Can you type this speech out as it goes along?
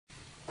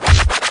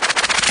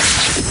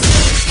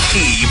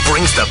He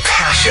brings the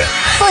passion.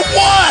 For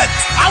what?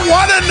 I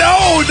want to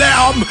know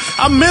now.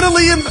 I'm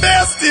mentally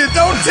invested.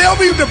 Don't tell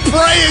me to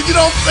pray and you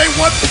don't say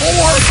what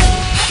for.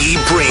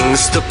 He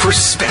brings the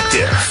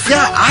perspective.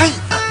 Yeah, I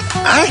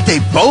think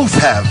they both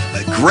have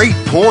a great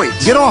point.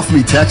 Get off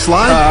me, text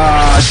line.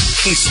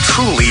 He's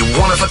truly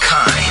one of a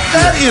kind.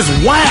 That is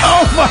wow.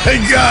 Oh, my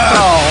God.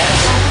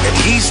 And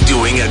he's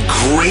doing a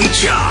great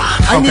job.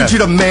 I need you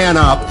to man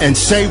up and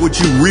say what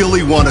you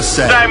really want to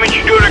say. Simon,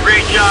 you're doing a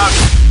great job.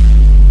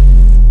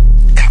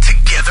 And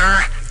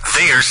together,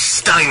 they're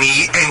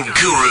Steiny and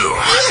Guru.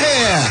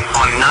 Yeah.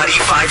 On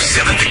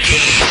 95.7 The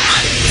Game.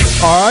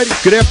 All right.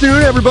 Good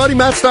afternoon, everybody.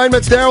 Matt Stein,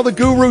 Matt Darrell, the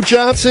Guru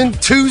Johnson.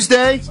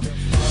 Tuesday.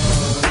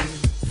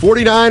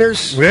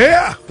 49ers.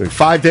 Yeah. They're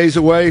 5 days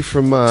away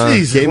from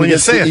Jesus, game when you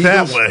against say the it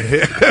that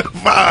Eagles.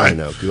 way. I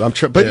know, Goo.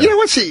 But you know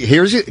what? See,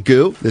 here's it,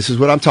 Goo. This is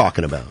what I'm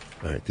talking about.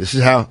 All right. This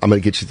is how I'm going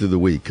to get you through the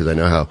week because I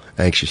know how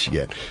anxious you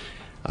get.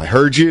 I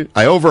heard you.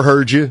 I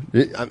overheard you.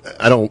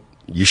 I don't.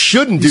 You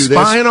shouldn't do this.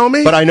 Spying on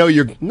me? But I know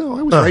you're. No,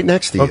 I was right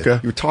next to you. Okay.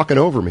 You were talking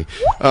over me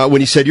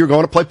when you said you were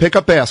going to play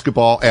pickup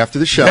basketball after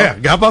the show. Yeah,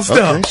 got my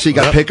stuff. Okay, so you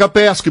got pickup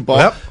basketball.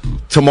 Yep.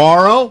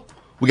 Tomorrow,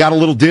 we got a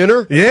little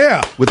dinner.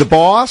 Yeah. With the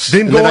boss.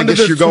 Then and then I going to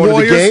guess the you're going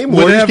Warriors to the game. with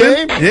Warriors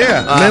Evan. game.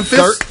 Yeah.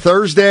 Memphis.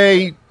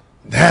 Thursday.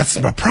 That's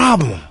my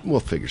problem. We'll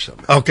figure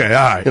something out. Okay,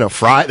 all right. You know,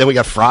 Friday. Then we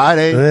got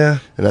Friday. Yeah.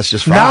 And that's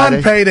just Friday.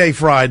 Non-payday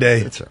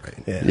Friday. That's all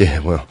right. Yeah,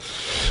 well,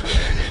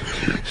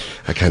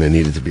 I kind of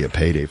needed to be a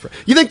payday.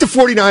 You think the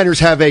 49ers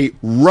have a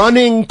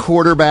running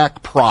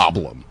quarterback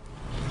problem?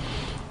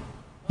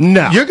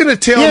 No. You're going to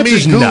tell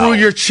me, Guru, no.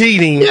 you're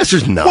cheating. The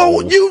answer's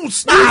no.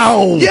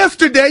 Well,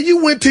 yesterday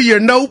you went to your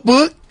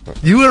notebook.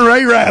 You and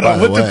Ray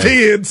Rattle with the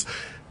pens.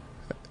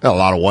 Got a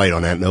lot of white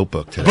on that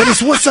notebook today. But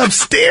it's what's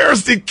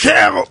upstairs that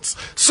counts.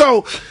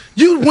 So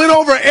you went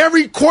over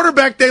every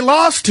quarterback they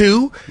lost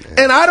to,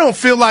 and I don't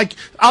feel like,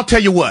 I'll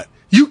tell you what,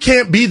 you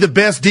can't be the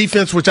best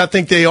defense, which I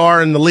think they are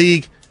in the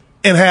league,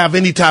 and have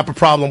any type of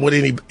problem with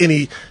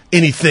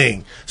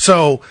anything.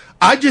 So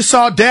I just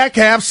saw Dak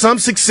have some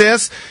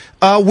success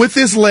with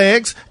his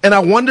legs, and I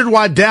wondered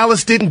why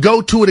Dallas didn't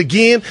go to it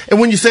again. And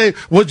when you say,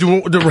 would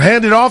you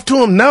hand it off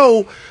to him?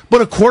 No,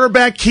 but a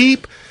quarterback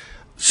keep.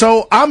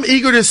 So I'm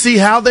eager to see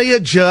how they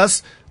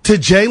adjust to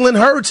Jalen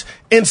Hurts.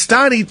 And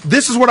Steiny,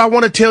 this is what I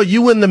want to tell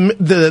you and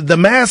the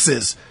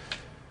masses.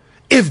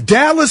 If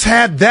Dallas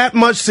had that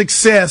much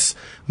success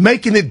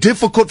making it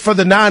difficult for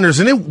the Niners,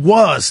 and it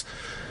was,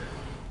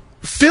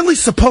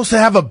 Philly's supposed to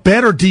have a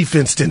better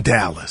defense than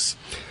Dallas.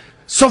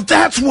 So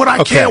that's what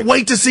I can't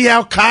wait to see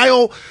how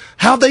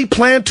they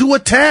plan to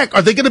attack.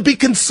 Are they going to be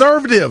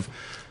conservative?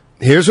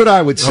 Here's what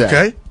I would say.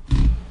 Okay.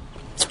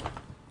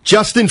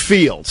 Justin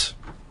Fields.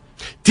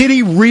 Did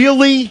he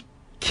really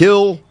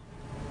kill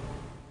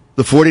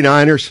the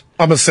 49ers?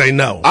 I'm going to say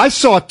no. I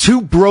saw two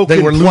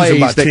broken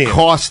plays that 10.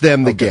 cost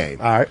them the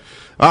game. All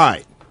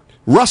right.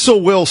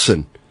 Russell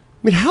Wilson.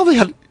 I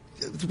mean,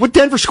 would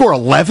Denver score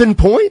 11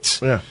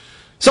 points? Yeah.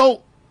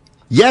 So,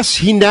 yes,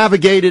 he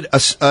navigated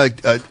a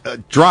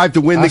drive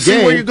to win the game. I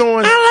see where you're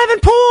going. 11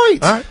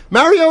 points. All right.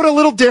 Mariota a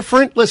little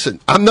different. Listen,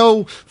 I'm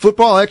no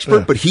football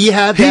expert, but he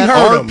had that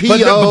hurt RPO. him, but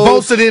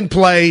Bosa didn't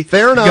play.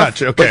 Fair enough.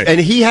 Gotcha. Okay. And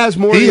he has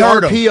more of the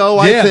RPO,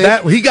 I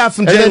think. He got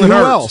some Jalen Hurts. Jalen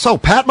Hurts. Else? Oh,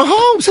 Pat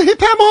Mahomes.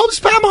 Pat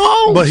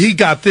Mahomes. But he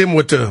got them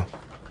with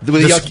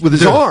with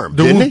his arm,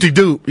 the didn't he?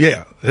 whoop-de-doop.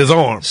 Yeah, his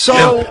arm.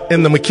 So,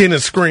 and the McKinnon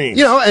screen.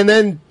 You know, and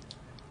then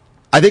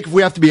I think if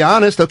we have to be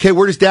honest, okay,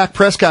 where does Dak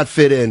Prescott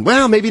fit in?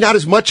 Well, maybe not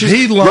as much as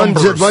he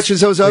runs as much as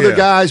those other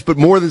guys, but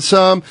more than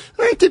some.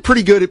 I did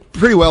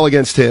pretty well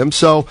against him.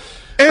 So,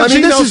 and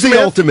this is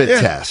the ultimate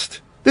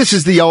test. This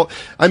is the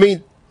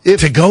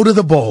to go to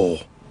the bowl.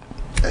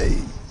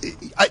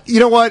 You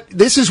know what?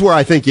 This is where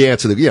I think you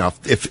answer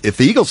if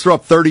the Eagles throw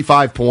up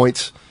 35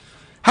 points,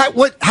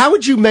 how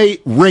would you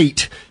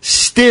rate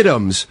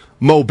Stidham's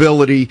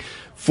mobility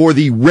for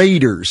the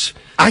Raiders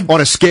on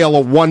a scale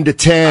of 1 to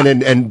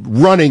 10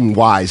 and running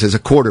wise as a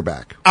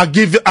quarterback? I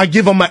give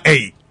him an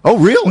 8. Oh,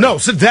 really? No,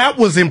 so that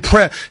was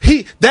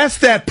impressive. That's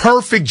that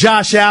perfect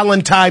Josh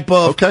Allen type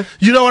of. Okay.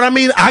 You know what I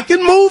mean? I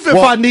can move if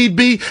I need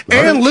be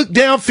and look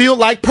downfield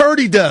like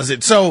Purdy does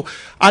it. So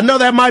I know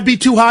that might be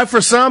too high for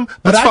some,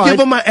 but I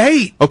give him an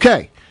 8.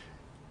 Okay.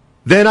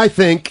 Then I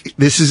think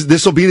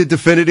this will be the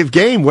definitive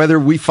game, whether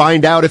we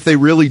find out if they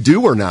really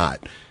do or not,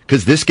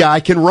 because this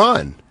guy can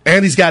run.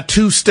 And he's got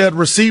 2 stud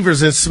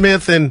receivers in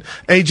Smith and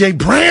A.J.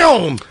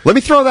 Brown. Let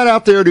me throw that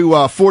out there to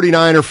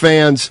 49er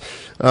fans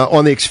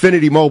on the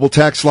Xfinity mobile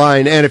text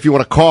line. And if you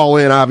want to call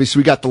in,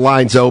 obviously, we got the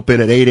lines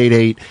open at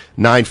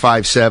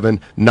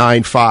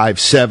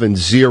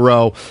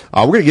 888-957-9570.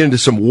 We're going to get into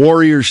some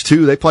Warriors,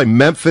 too. They play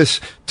Memphis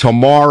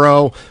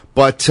tomorrow.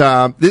 But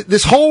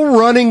this whole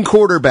running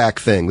quarterback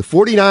thing, the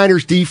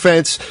 49ers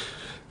defense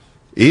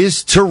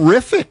is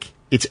terrific.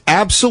 It's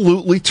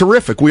absolutely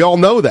terrific. We all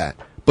know that.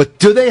 But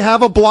do they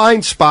have a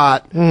blind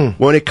spot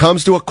when it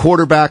comes to a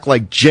quarterback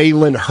like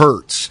Jalen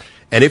Hurts?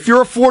 And if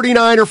you're a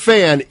 49er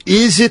fan,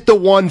 is it the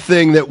one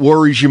thing that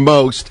worries you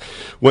most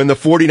when the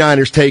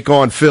 49ers take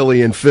on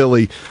Philly in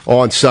Philly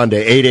on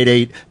Sunday?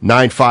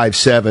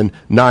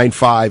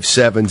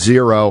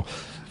 888-957-9570.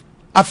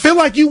 I feel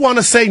like you want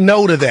to say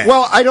no to that.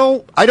 Well, I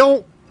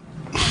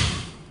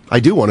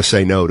do want to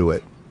say no to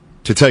it,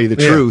 to tell you the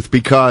truth,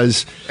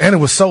 because... And it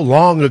was so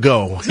long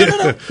ago.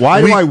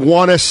 Why do I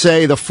want to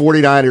say the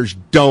 49ers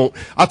don't?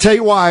 I'll tell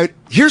you why.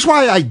 Here's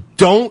why I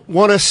don't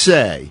want to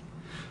say,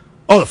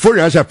 the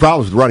 49ers have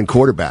problems with running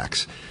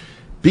quarterbacks.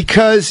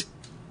 Because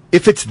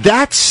if it's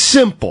that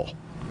simple,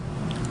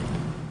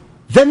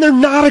 then they're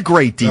not a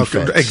great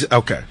defense.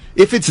 Okay.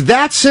 If it's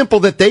that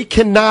simple that they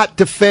cannot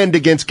defend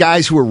against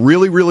guys who are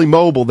really, really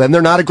mobile, then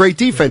they're not a great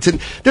defense.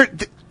 And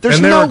there's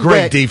no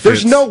way. Defense.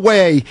 There's no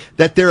way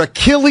that their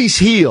Achilles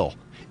heel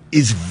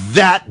is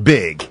that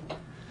big.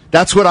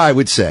 That's what I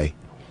would say.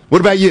 What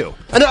about you?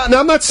 And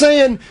I'm not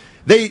saying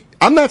they'd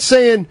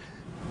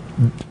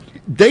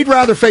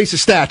rather face a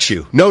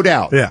statue, no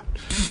doubt.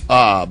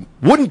 Yeah.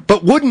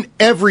 Wouldn't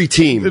every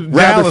team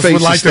rather Dallas face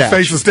would like a statue? to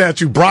face a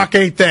statue. Brock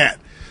ain't that.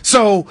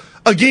 So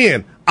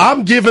again,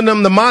 I'm giving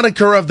them the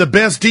moniker of the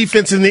best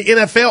defense in the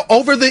NFL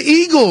over the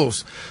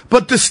Eagles.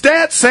 But the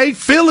stats say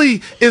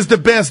Philly is the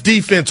best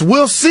defense.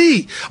 We'll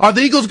see. Are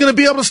the Eagles going to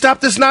be able to stop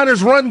this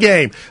Niners run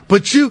game?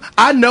 But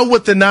I know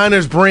what the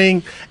Niners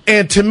bring.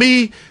 And to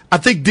me, I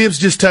think Dibbs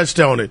just touched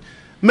on it.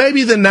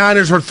 Maybe the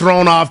Niners were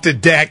thrown off that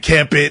Dak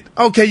kept it.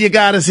 Okay, you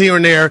got us here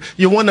and there.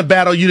 You won the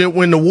battle. You didn't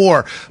win the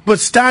war. But,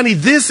 Steiny,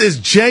 this is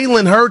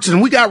Jalen Hurts,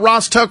 and we got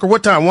Ross Tucker,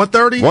 what time,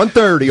 1:30?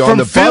 1:30 on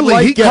the Philly. Bud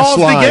Light He guest calls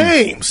line. the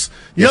games.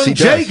 Yes, Young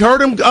Jake heard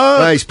him.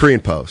 He's pre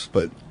and post,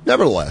 but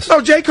nevertheless. No,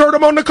 Jake heard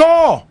him on the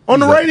call, on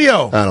the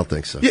radio. I don't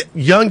think so. Yeah,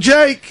 young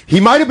Jake. He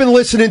might have been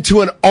listening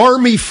to an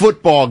Army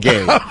football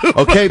game,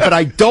 okay? But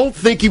I don't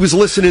think he was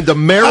listening to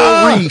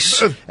Merrill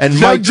Reese and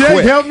Mike Jake,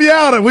 Quick. help me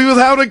out. We was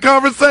having a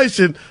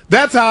conversation.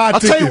 That's how I'll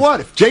tell you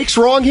what, if Jake's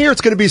wrong here, it's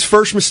going to be his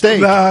first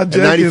mistake. Nah, at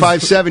Jake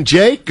 95.7.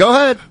 Jake, go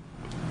ahead.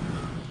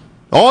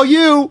 All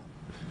you.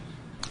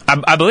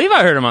 I believe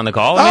I heard him on the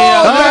call.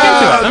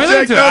 Let me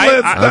look into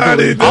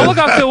it. I'll look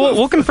up to it.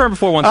 We'll confirm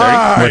before 1:30.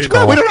 Right.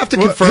 No, we don't have to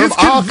confirm. His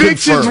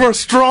convictions were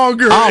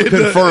stronger. I'll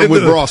confirm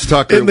with Ross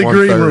Tucker in the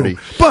green room.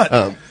 1:30.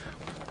 But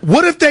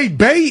what if they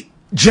bait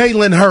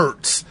Jalen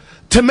Hurts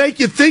to make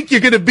you think you're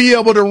going to be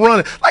able to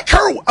run it? Like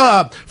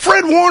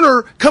Fred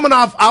Warner coming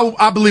off,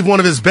 I believe, one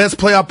of his best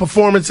playoff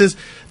performances.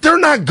 They're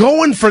not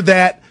going for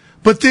that.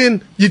 But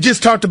then you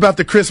just talked about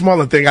the Chris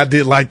Mullin thing. I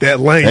did like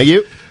that lane. Thank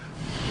you.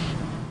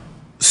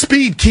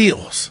 Speed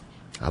kills.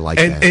 I like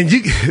that. And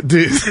you,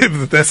 dude,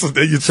 that's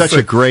such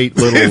a great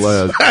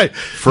little phrase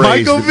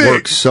Michael that Vick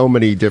works so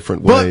many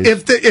different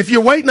ways. But if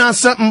you're waiting on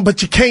something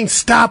but you can't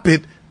stop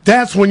it,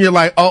 that's when you're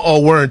like,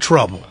 we're in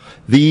trouble.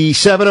 The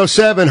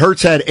 707,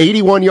 Hurts had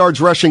 81 yards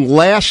rushing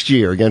last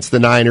year against the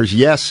Niners.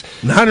 Yes,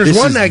 Niners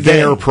won that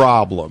game. Their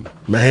problem,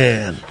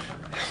 man.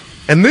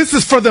 And this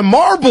is for the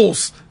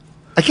marbles.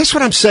 I guess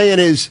what I'm saying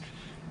is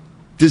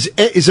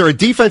there a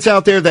defense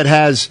out there that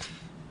has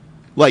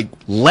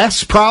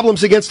less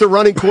problems against a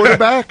running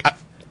quarterback?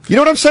 You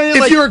know what I'm saying?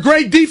 If you're a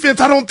great defense,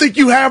 I don't think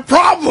you have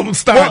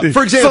problems, Steiny. Well,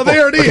 for example, so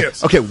there it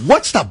is. Okay,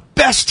 what's the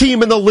best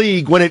team in the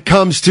league when it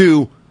comes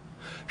to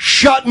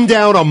shutting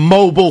down a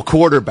mobile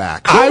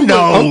quarterback? I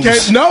know. Okay,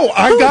 no,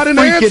 I got an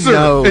answer.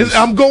 Knows?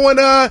 I'm going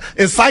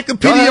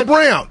Encyclopedia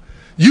Brown.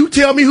 You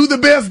tell me who the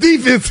best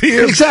defense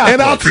is, exactly,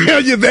 and I'll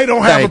tell you they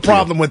don't have a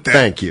problem with that.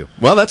 Thank you.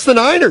 Well, that's the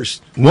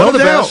Niners. One of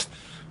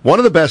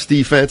the best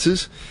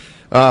defenses.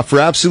 For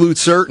absolute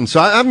certain. So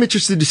I'm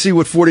interested to see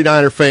what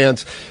 49er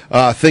fans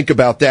think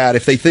about that,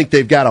 if they think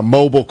they've got a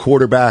mobile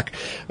quarterback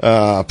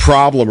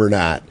problem or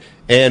not.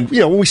 And,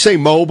 when we say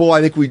mobile,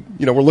 I think we're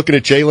looking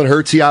at Jalen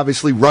Hurts. He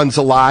obviously runs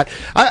a lot.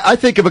 I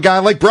think of a guy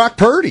like Brock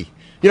Purdy.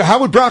 How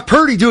would Brock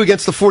Purdy do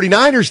against the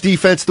 49ers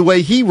defense the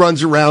way he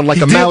runs around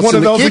like a mouse in the kitchen? He did one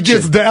of those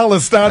against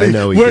Dallas,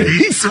 Steiny, where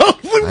he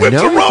totally went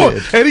to roll,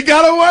 and he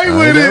got away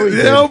with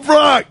it.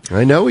 Brock.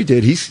 I know he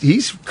did.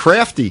 He's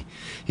crafty.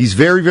 He's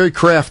very, very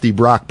crafty,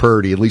 Brock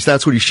Purdy. At least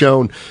that's what he's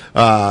shown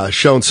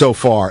so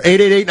far.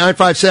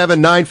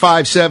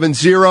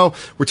 888-957-9570.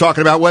 We're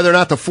talking about whether or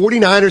not the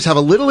 49ers have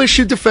a little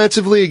issue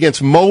defensively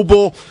against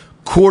mobile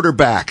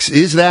quarterbacks.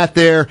 Is that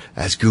their,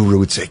 as Guru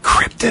would say,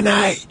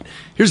 kryptonite?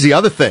 Here's the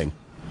other thing.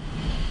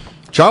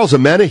 Charles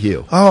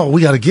Omenihu. Oh,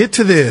 we got to get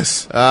to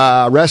this.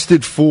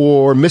 Arrested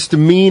for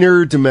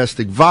misdemeanor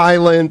domestic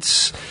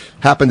violence.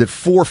 Happened at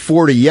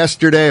 4:40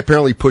 yesterday.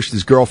 Apparently pushed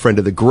his girlfriend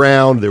to the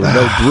ground. There were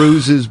no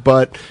bruises,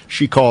 but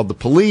she called the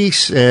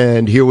police,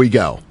 and here we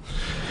go.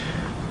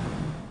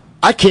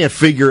 I can't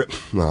figure it.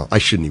 Well, I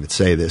shouldn't even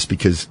say this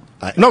because...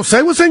 No,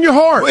 say what's in your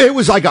heart. It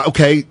was like,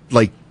 okay,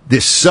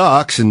 this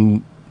sucks,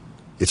 and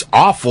it's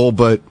awful,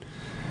 but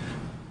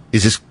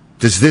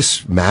does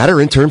this matter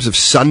in terms of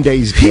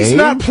Sunday's game? He's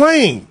not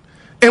playing.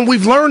 And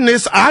we've learned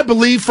this, I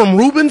believe, from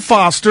Reuben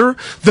Foster,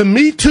 the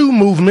Me Too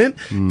movement.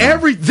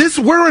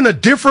 We're in a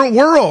different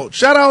world.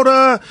 Shout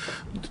out,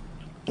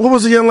 what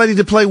was the young lady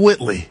to play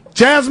Whitley?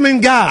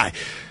 Jasmine Guy.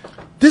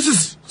 this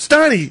is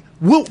Steiny.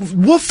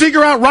 We'll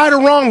figure out right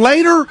or wrong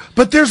later,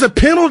 but there's a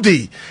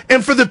penalty.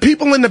 And for the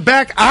people in the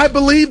back, I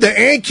believe the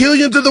Ann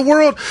Killians of the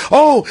world,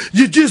 oh,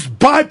 you just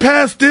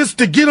bypass this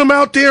to get him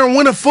out there and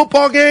win a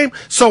football game.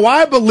 So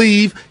I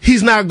believe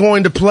he's not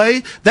going to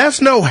play. That's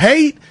no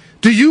hate.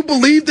 Do you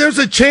believe there's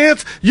a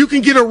chance you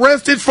can get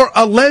arrested for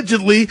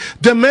allegedly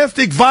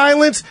domestic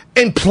violence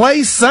and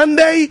play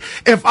Sunday?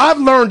 If I've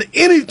learned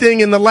anything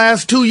in the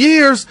last 2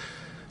 years,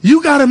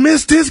 you got to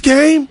miss this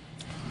game.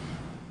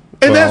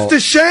 And that's the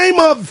shame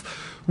of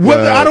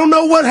whether I don't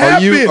know what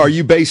happened. Are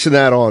you basing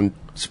that on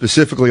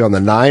specifically on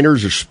the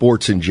Niners or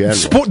sports in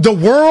general? The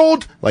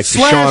world, like /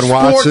 Deshaun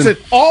Watson, sports,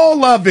 and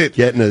all of it.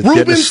 Getting a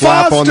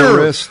slap on the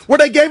wrist, where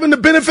they gave him the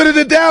benefit of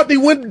the doubt and he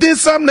went and did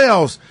something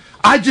else.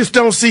 I just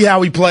don't see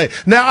how he played.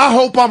 Now, I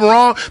hope I'm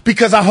wrong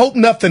because I hope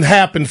nothing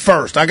happened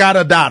first. I got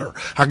a daughter.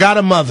 I got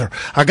a mother.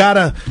 I got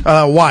a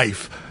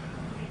wife.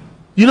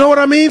 You know what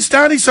I mean,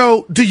 Steiny?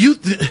 So do you...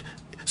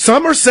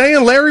 Some are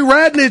saying Larry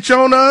Radnich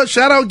on,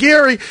 shout out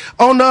Gary,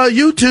 on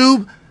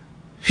YouTube,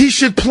 he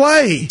should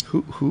play.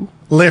 Who?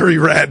 Larry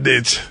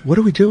Radnich. What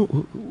are we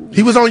doing?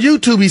 He was on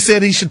YouTube. He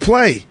said he should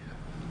play.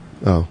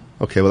 Oh,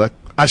 okay. Well,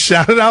 I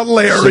shouted out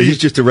Larry. So he's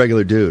just a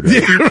regular dude,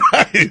 right? Yeah,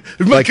 right.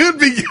 But could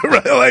be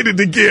related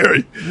to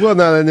Gary. Well,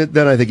 no,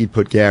 then I think he'd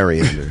put Gary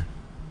in there.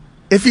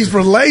 If he's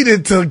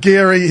related to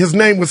Gary, his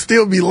name would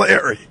still be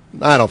Larry.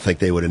 I don't think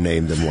they would have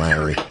named him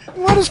Larry.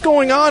 What is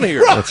going on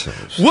here?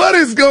 What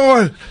is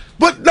going...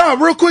 But no,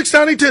 real quick,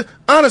 Steiny,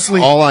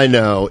 honestly. All I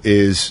know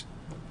is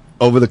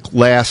over the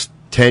last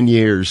 10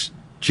 years,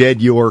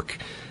 Jed York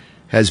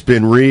has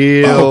been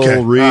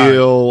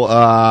real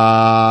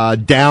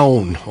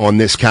down on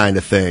this kind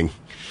of thing.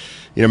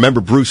 You know,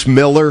 remember Bruce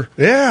Miller?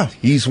 Yeah.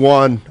 He's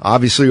one.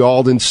 Obviously,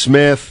 Alden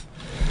Smith.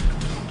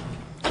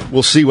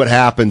 We'll see what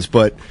happens,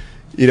 but,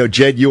 you know,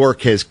 Jed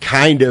York has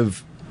kind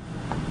of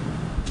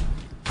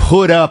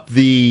put up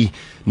the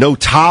no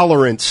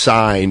tolerance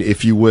sign,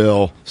 if you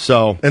will.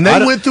 So, and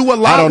they went through a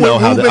lot with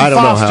Reuben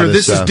Foster.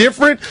 This is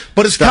different,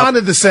 but it's kind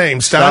of the same.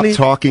 Steiny, stop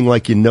talking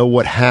like you know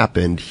what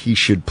happened. He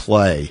should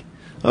play.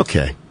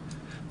 Okay.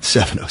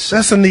 7:07.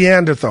 That's a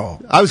Neanderthal.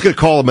 I was going to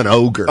call him an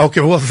ogre. Okay,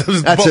 well,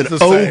 that's an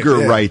ogre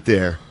right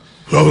there.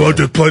 Oh, I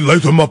just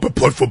lace him up and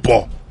play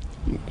football.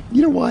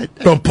 You know what?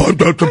 Don't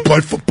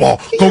play football.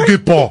 Go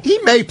get ball. He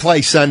may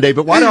play Sunday,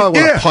 but why do I want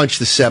to punch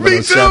the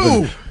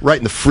 707 right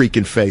in the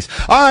freaking face?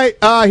 All right,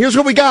 here's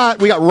what we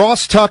got. We got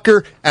Ross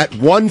Tucker at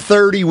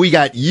 1:30. We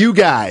got you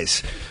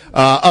guys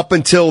up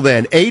until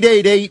then.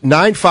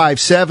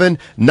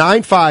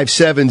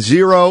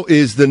 888-957-9570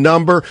 is the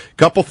number.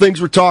 Couple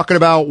things we're talking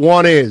about.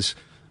 One is,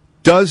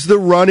 does the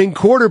running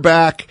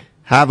quarterback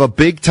have a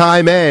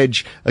big-time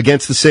edge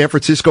against the San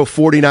Francisco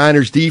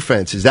 49ers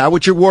defense? Is that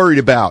what you're worried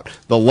about?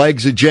 The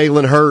legs of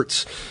Jalen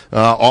Hurts.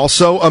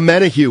 Also,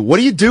 Amenahue. What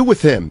do you do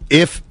with him,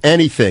 if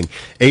anything?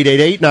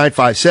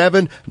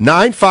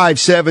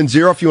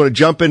 888-957-9570 if you want to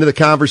jump into the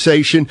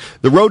conversation.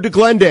 The Road to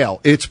Glendale.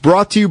 It's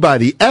brought to you by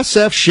the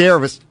SF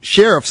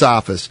Sheriff's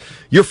Office.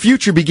 Your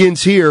future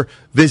begins here.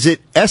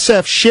 Visit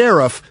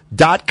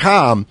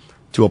sfsheriff.com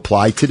to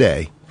apply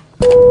today.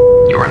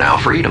 You are now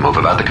free to move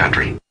about the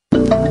country.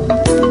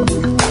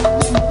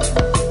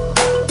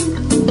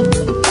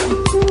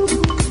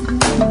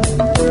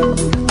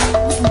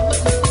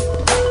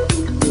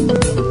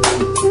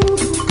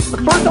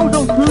 First I was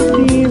on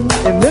Drew's team,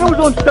 and then I was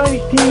on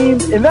Steiny's team,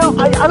 and now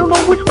I don't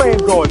know which way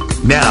I'm going.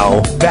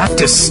 Now, back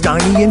to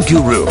Steiny and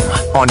Guru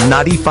on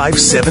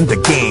 95.7 The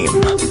Game.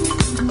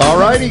 All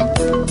righty.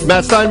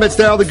 Matt Stein, Matt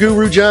Dowell, the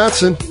Guru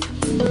Johnson.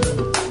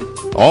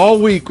 All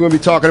week we're going to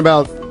be talking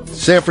about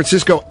San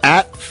Francisco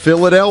at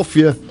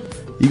Philadelphia.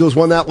 Eagles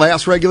won that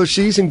last regular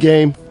season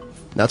game.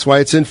 That's why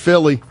it's in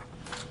Philly.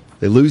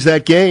 They lose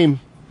that game.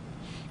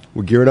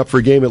 We're gearing up for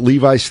a game at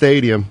Levi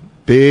Stadium.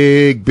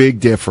 Big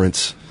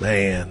difference.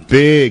 Man.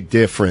 Big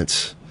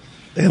difference.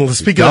 And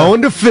speaking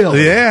going to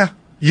Philly. Yeah.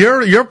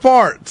 Your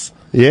parts.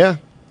 Yeah.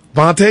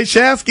 Vontae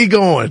Shasky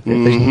going.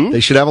 Mm-hmm. They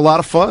should have a lot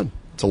of fun.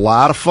 It's a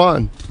lot of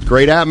fun.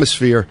 Great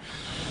atmosphere.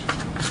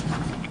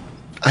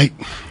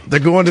 They're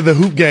going to the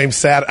hoop game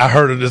Saturday. I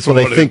heard of this one.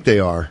 Well, they think they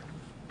are.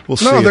 We'll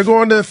see. No, they're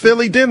going to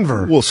Philly,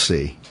 Denver. We'll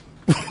see.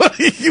 What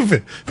are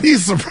you?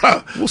 He's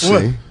surprised. We'll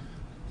see.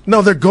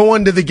 No, they're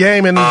going to the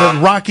game in the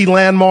Rocky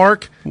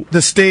Landmark,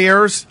 the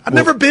stairs. I've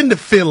never been to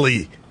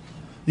Philly.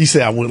 You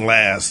say I wouldn't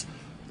last.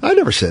 I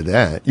never said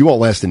that. You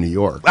won't last in New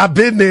York. I've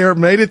been there,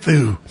 made it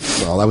through.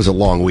 Well, that was a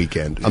long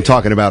weekend. I'm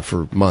talking about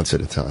for months at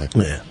a time.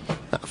 Yeah.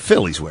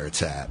 Philly's where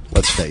it's at.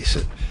 Let's face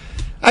it.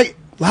 A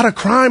lot of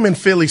crime in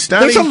Philly, Steiny.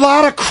 There's a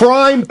lot of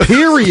crime,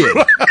 period.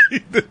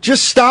 Right.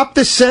 Just stop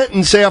the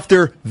sentence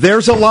after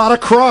there's a lot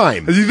of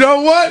crime. You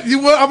know what?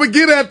 I'm going to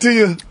get that to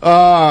you.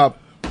 I'm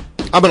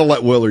going to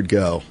let Willard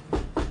go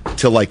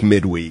till like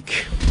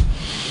midweek.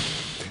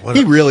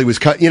 He really was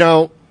cut. You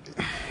know,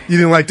 you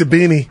didn't like the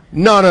beanie.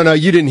 No.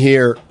 You didn't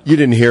hear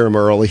him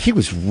early. He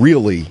was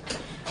really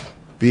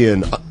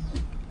being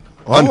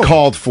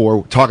uncalled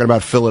for talking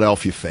about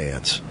Philadelphia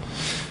fans.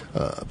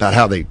 about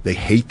how they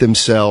hate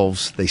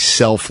themselves, they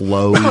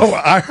self-loathe. Oh,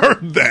 I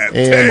heard that.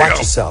 And watch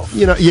yourself.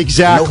 You know,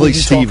 exactly,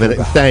 Stephen.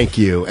 Thank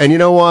you. And you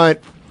know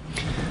what?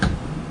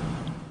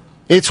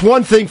 It's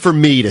one thing for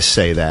me to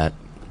say that,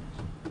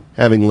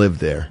 having lived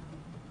there.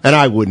 And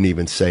I wouldn't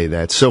even say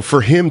that. So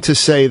for him to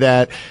say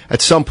that,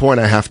 at some point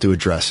I have to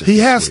address it. He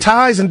has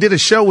ties and did a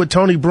show with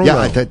Tony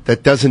Bruno. Yeah,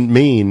 that doesn't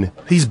mean...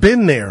 He's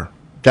been there.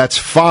 That's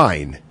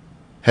fine.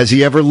 Has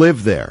he ever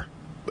lived there?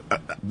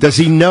 Does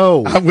he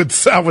know? I would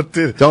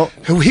Don't.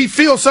 He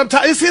feels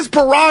sometimes it's his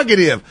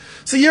prerogative.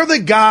 So you're the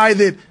guy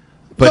that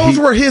those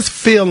were his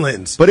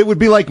feelings. But it would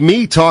be like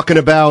me talking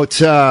about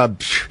South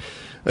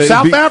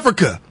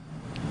Africa.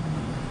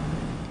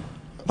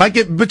 But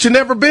you've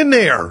never been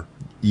there.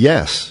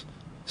 Yes.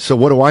 So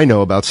what do I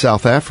know about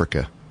South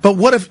Africa? But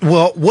what if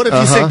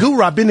you said,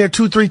 Guru, I've been there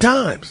 2-3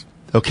 times.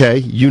 Okay,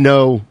 you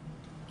know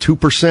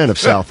 2% of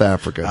South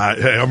Africa.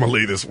 Hey, I'm gonna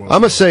leave this one.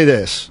 I'm gonna say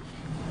this.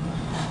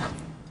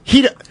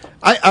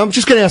 I'm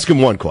just going to ask him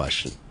one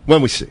question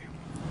when we see him.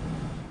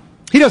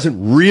 He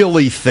doesn't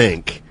really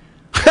think.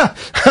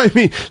 I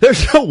mean,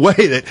 there's no way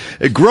that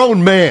a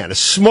grown man as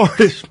smart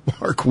as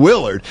Mark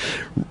Willard,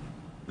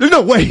 there's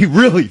no way he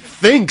really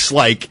thinks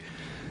like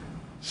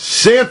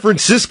San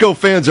Francisco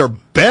fans are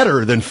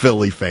better than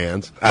Philly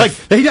fans. I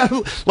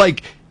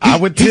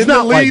would tend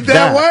to lead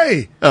that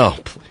way. Oh,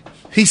 please.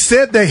 He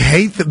said they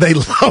hate that they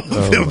love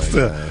them. Oh, my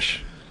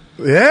gosh.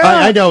 Yeah.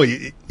 I know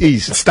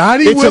he's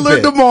Steiny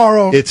Willard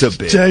tomorrow. It's a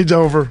bit. Change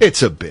over.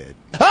 It's a bit.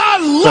 I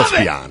love Let's it.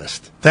 be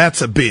honest.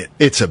 That's a bit.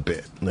 It's a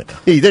bit.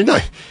 He doesn't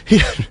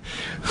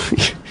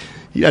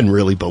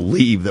really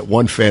believe that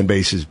one fan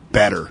base is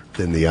better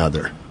than the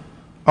other.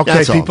 Okay,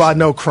 That's people, I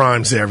know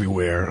crimes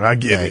everywhere. I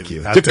get it. Thank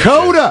you.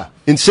 Dakota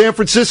in San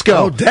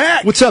Francisco. Oh,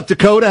 Dak. What's up,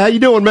 Dakota? How you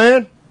doing,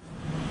 man?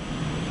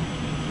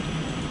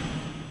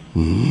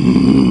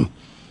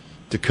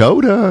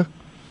 Dakota.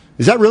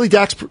 Is that really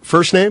Dak's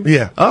first name?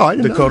 Yeah. Oh, I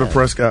didn't know Dakota that.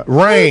 Prescott. I didn't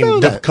know Rain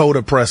that.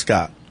 Dakota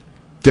Prescott.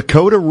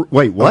 Dakota,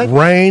 wait, what?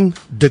 Rain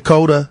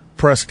Dakota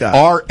Prescott.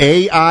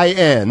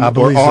 R-A-I-N I or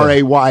believe so.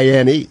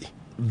 R-A-Y-N-E?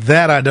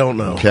 That I don't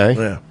know. Okay.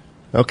 Yeah.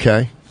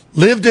 Okay.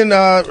 Lived in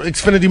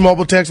Xfinity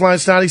Mobile Text Line,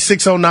 Snotty,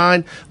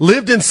 609.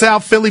 Lived in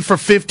South Philly for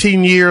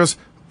 15 years.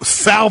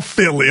 South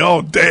Philly,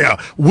 oh, damn.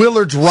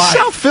 Willard's right.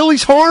 South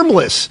Philly's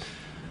harmless.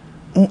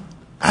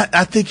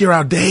 I think you're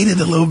outdated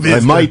a little bit.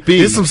 It might be.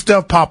 There's some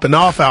stuff popping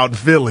off out in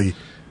Philly.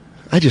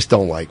 I just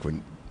don't like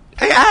when...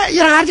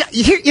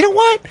 You know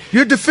what?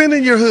 You're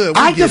defending your hood.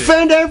 I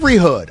defend every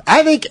hood.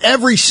 I think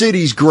every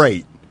city's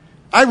great.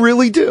 I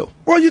really do.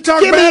 Well, you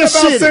talk Give me bad a about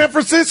city. San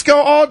Francisco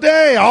all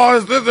day. Oh,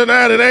 it's this and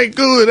that. It ain't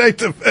good. It ain't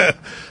the best.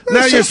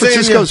 Now San you're saying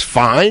Francisco's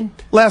fine.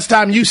 last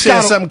time you said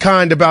got a- something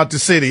kind about the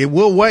city.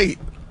 We'll wait.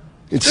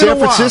 In It's been San a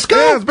while. Francisco?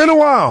 Yeah, it's been a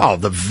while. Oh,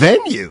 the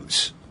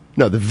venues.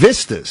 No, the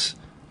vistas.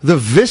 The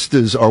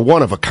vistas are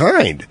one of a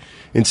kind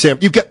in San.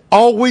 You can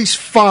always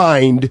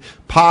find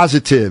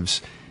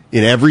positives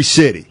in every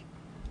city.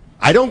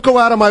 I don't go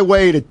out of my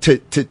way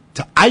to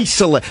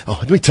isolate. Oh,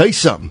 let me tell you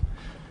something.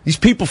 These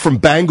people from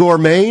Bangor,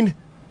 Maine,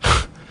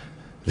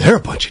 they're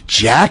a bunch of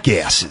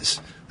jackasses.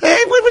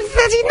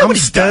 I'm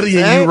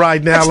studying you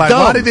right now. That's like, dumb.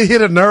 why did it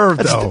hit a nerve,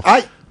 though?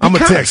 I'm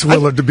going to text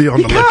Willard to be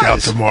on the lookout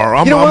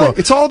tomorrow. You know what?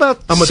 It's all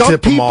about I'm some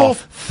tip him people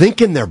off.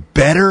 thinking they're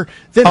better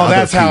than other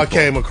That's how it people.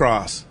 came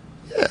across.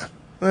 Yeah.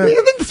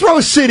 Throw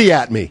a city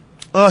at me.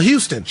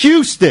 Houston.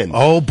 Houston.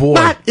 Oh,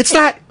 boy. It's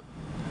not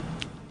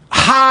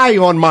high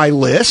on my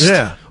list.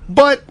 Yeah.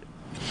 But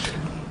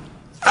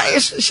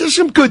there's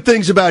some good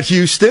things about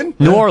Houston.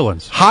 New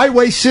Orleans.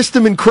 Highway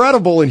system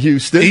incredible in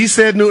Houston. He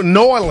said New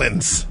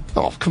Orleans.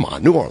 Oh, come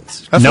on. New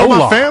Orleans. That's where my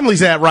NOLA.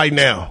 family's at right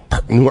now.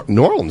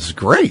 New Orleans is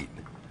great.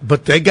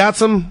 But they got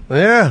some,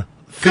 yeah.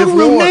 Fifth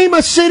Guru, Ward. name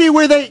a city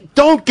where they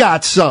don't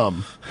got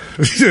some.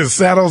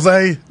 San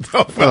Jose.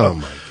 Oh, my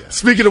God.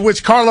 Speaking of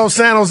which, Carlos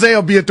San Jose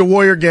will be at the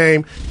Warrior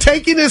game,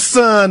 taking his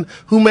son,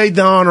 who made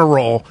the honor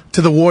roll,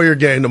 to the Warrior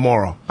game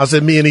tomorrow. I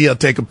said me and he'll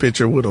take a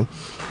picture with him.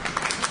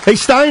 Hey,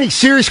 Steiny,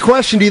 serious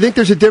question. Do you think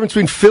there's a difference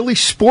between Philly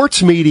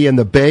sports media and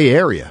the Bay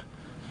Area?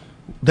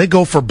 They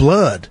go for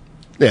blood.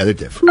 Yeah, they're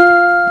different.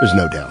 There's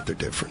no doubt they're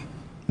different.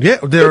 Yeah,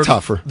 They're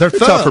tougher. They're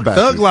tougher back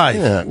thug then. life.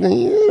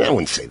 Yeah, I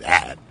wouldn't say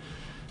that.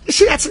 You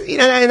see, that's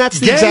and that's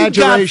the Gabe got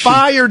exaggeration.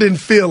 fired in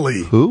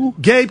Philly. Who?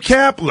 Gabe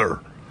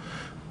Kapler.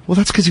 Well,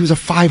 that's because he was a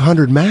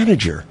 500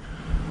 manager.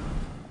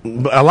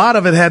 A lot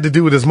of it had to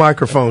do with his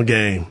microphone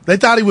game. They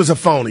thought he was a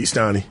phony,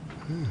 Stoney.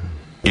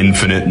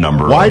 Infinite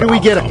number. Why of do we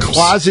get a outcomes.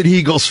 closet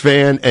Eagles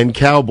fan and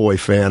Cowboy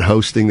fan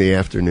hosting the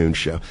afternoon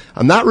show?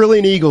 I'm not really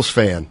an Eagles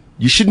fan.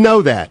 You should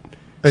know that.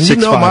 And you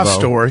know my 650.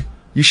 story.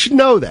 You should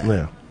know that.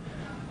 Yeah.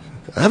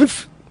 I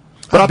haven't.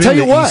 But I'll been tell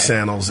you to what. East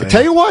San Jose. I'll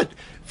tell you what.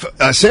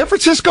 San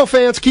Francisco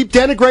fans keep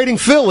denigrating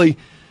Philly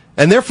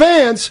and their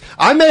fans.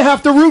 I may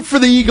have to root for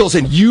the Eagles,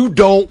 and you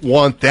don't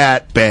want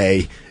that,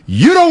 Bay.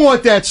 You don't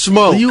want that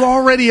smoke. You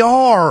already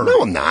are.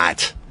 No, I'm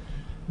not.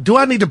 Do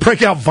I need to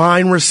break out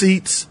Vine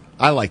receipts?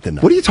 I like the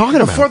 9. What are you talking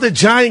about? Before the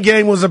Giant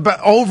game was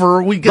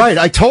over, we right.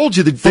 I told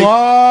you that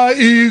fly,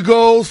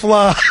 Eagles,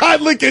 fly. I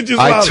look at you.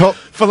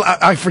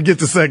 I forget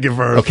the second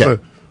verse. Okay,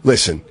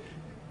 listen.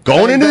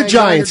 Going into the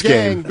Giants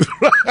game.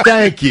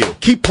 Thank you.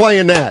 Keep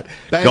playing that.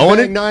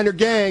 Bang, Niner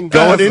gang.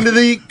 Going into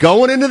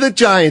the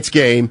Giants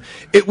game,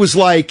 it was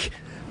like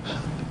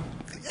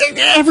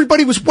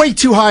everybody was way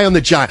too high on the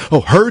Giants.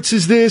 Oh, Hurts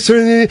is this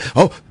or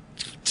oh,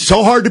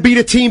 so hard to beat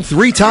a team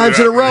 3 times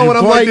in a row, and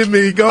I'm like,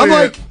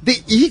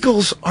 the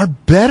Eagles are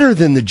better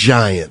than the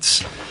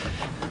Giants.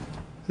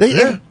 They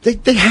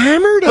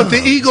hammered them. But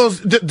the Eagles,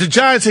 the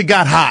Giants had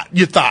got hot.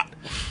 You thought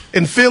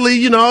in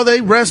Philly, they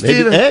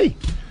rested.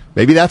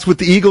 Maybe that's what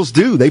the Eagles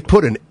do. They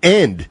put an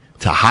end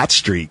to hot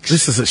streaks.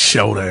 This is a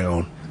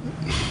showdown.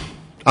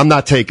 I'm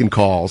not taking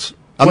calls.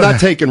 I'm not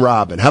taking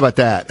Robin. How about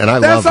that? And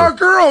love her. That's our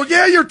girl.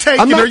 Yeah, you're taking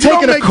her. I'm not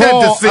taking a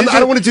call. I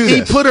don't want to do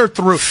this. He put her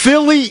through.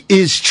 Philly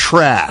is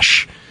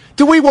trash.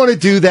 Do we want to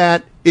do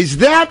that? Is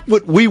that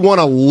what we want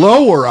to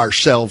lower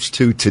ourselves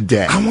to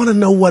today? I want to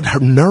know what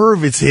her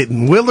nerve is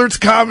hitting. Willard's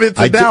comments,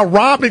 and now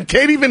Robin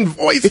can't even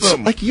voice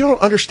them. Like, you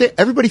don't understand.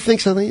 Everybody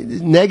thinks I'm a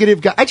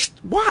negative guy.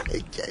 Why?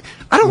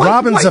 I don't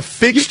Robin's a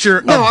fixture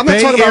of I'm not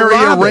Bay talking about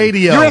Area Robin.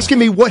 radio. You're asking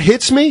me what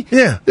hits me?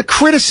 Yeah. The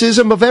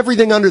criticism of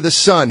everything under the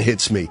sun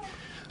hits me.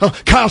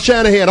 Kyle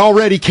Shanahan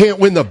already can't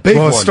win the big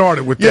one. It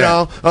started with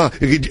that.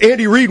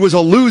 Andy Reid was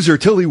a loser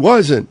till he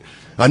wasn't.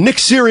 Nick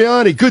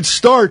Sirianni, good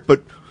start,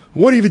 but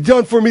what have you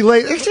done for me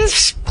lately?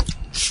 Just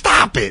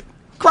stop it.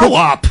 Grow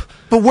up.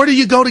 But where do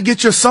you go to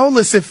get your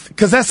solace?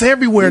 Because that's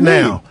everywhere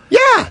now.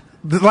 Yeah.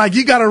 Like,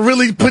 you got to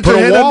really put your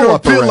head under a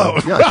pillow.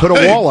 Yeah, put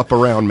a wall up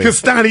around me.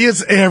 Because, Steiny,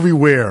 it's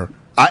everywhere.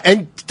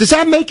 And does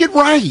that make it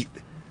right?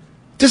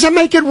 Does it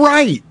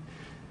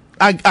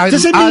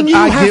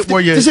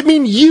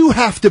mean you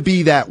have to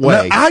be that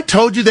way? No, I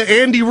told you that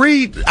Andy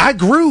Reid, I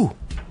grew.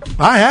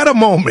 I had a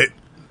moment.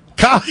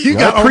 Kyle,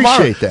 I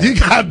appreciate that. You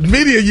got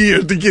many a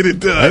years to get it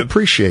done. I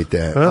appreciate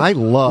that. I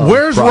love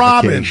Where's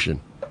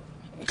Robin?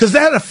 Because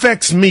that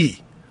affects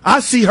me. I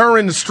see her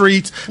in the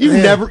streets. You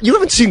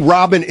haven't seen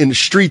Robin in the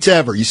streets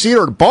ever. You see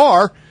her at a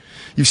bar.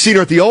 You've seen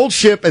her at the Old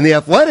Ship and the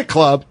Athletic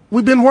Club.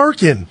 We've been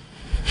working.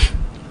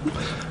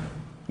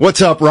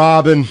 What's up,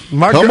 Robin?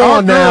 Come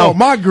on now.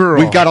 My girl.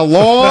 We've got a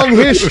long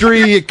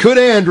history. It could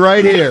end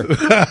right here.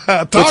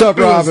 What's up,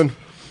 Robin?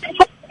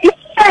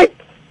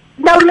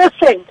 No,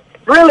 listen.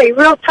 Really,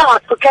 real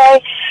talk,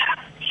 okay?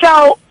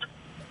 So,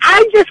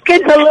 I'm just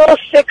getting a little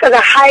sick of the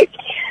hype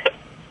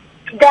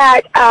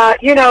that,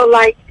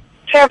 like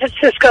San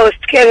Francisco is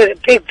scared of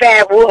the big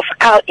bad wolf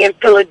out in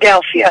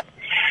Philadelphia.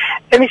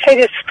 Let me say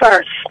this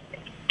first,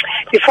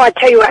 before I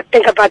tell you what I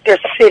think about their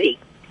city.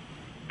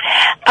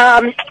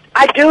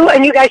 I do,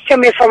 and you guys tell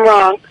me if I'm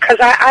wrong, because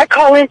I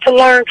call in to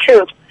learn,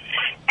 too.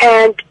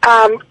 And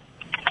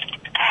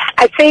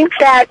I think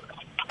that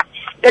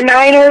the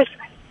Niners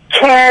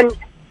can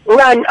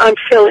run on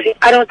Philly.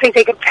 I don't think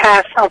they can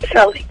pass on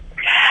Philly.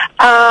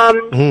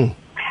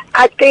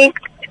 I think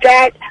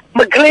that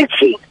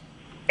McGlinchey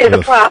is a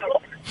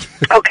problem.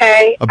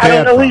 Okay? I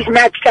don't know who he's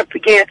matched up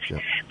against. Yeah.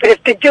 But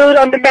if the dude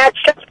on the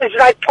matchup is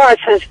like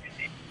Parsons,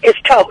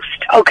 it's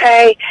toast.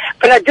 Okay?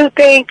 But I do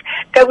think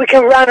that we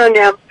can run on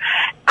them.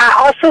 I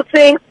also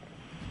think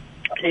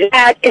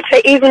that it's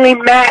an evenly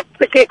matched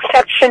with the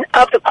exception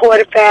of the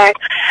quarterback.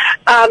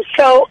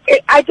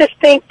 I just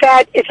think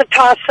that it's a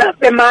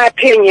toss-up, in my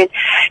opinion.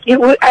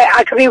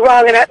 I could be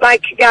wrong, and I'd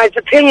like you guys'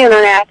 opinion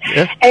on that.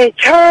 Yeah. And in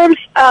terms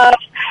of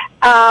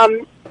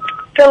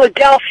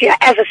Philadelphia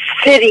as a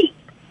city,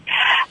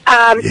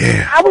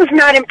 I was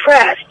not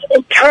impressed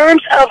in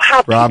terms of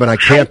how. Robin, I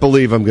can't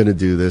believe I'm going to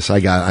do this.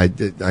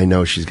 I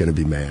know she's going to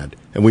be mad,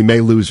 and we may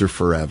lose her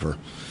forever.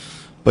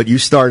 But you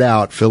start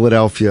out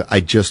Philadelphia. I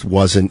just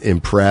wasn't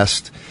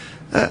impressed.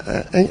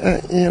 I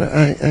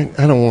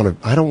don't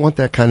want to. I don't want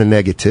that kind of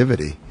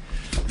negativity.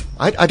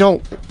 I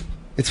don't.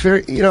 It's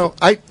very.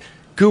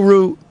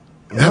 Guru.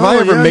 Have I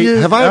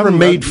ever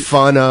made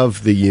fun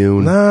of the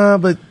Yoon? Nah,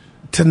 but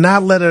to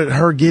not let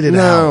her get it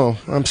out.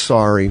 No, I'm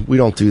sorry. We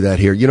don't do that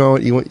here.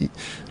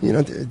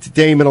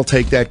 Damon will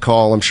take that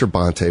call. I'm sure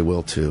Bonte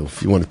will too.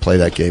 If you want to play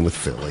that game with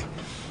Philly,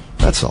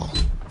 that's all.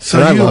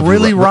 So you're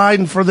really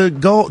riding for the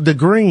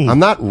green? I'm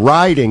not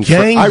riding.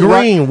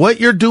 Green.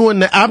 What you're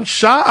doing? I'm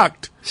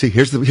shocked. See,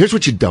 here's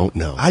what you don't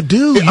know. I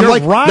do.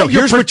 You're right. No,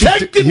 here's what you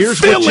don't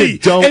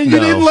know. And you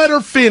didn't let her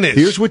finish.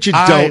 Here's what you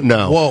don't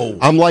know. Whoa.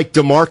 I'm like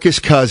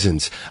DeMarcus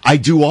Cousins. I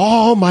do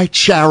all my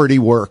charity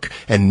work,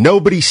 and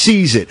nobody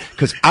sees it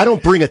because I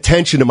don't bring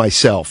attention to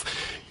myself.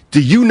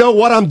 Do you know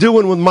what I'm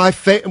doing with my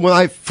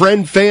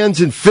friend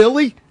fans in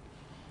Philly?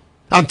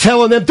 I'm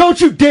telling them, don't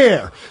you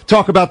dare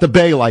talk about the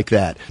Bay like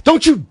that.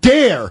 Don't you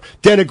dare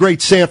denigrate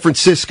San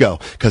Francisco,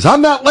 because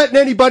I'm not letting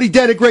anybody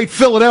denigrate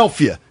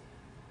Philadelphia.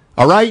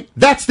 All right?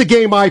 That's the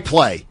game I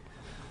play.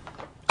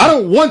 I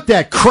don't want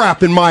that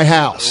crap in my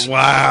house.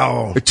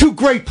 Wow. They're two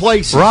great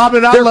places.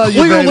 Robin, I love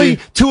you, baby. They're clearly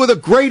two of the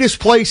greatest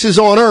places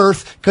on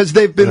earth because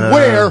they've been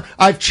where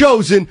I've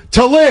chosen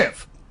to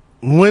live.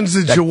 When's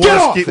the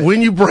Jaworski?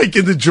 When you break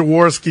into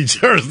Jaworski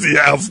jersey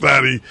house,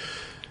 Daddy?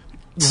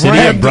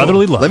 City of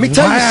brotherly love. Let me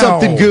tell you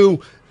something,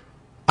 Goo.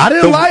 I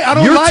don't like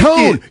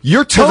it.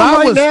 Your tone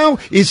right now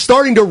is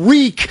starting to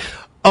reek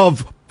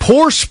of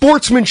poor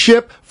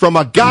sportsmanship from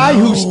a guy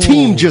whose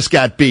team just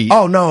got beat.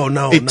 Oh,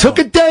 no. It took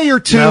a day or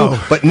two,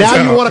 but now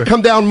you want to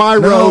come down my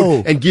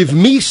road and give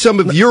me some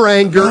of your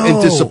anger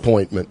and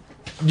disappointment.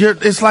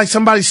 It's like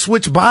somebody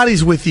switched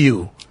bodies with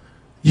you.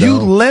 You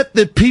let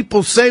the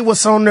people say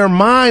what's on their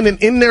mind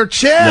and in their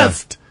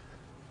chest.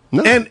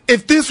 No. And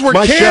if this were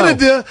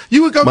Canada,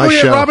 you would go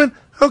ahead, Robin.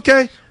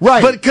 Okay,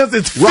 right? But because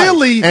it's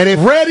Philly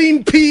and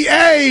Reading,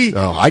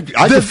 PA,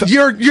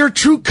 your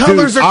true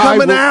colors are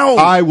coming out.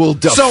 I will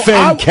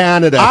defend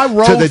Canada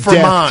to the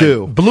death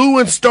too. Blue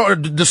and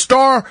the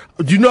star.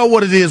 You know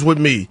what it is with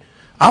me.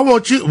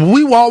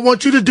 We all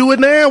want you to do it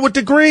now with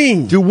the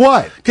green. Do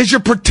what? Because you're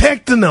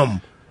protecting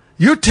them.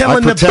 You're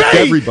telling the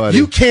Bay everybody.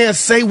 You can't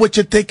say what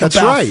you think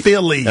about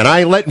Philly. And I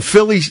ain't letting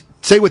Philly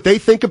say what they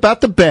think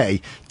about the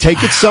Bay.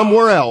 Take it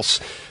somewhere else.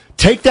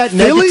 Take that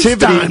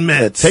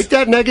negativity. Take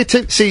that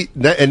negative. See,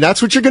 and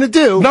that's what you're going to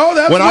do. No,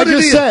 that's what it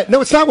is.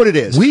 No, it's not what it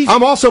is.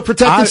 I'm also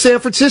protecting San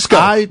Francisco.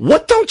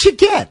 What don't you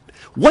get?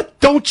 What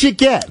don't you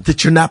get?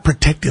 That you're not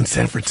protecting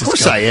San Francisco. Of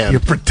course I am.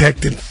 You're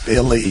protecting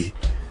Philly.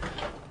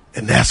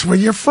 And that's where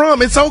you're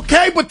from. It's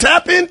okay, but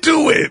tap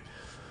into it.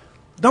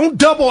 Don't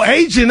double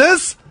agent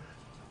us.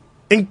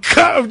 And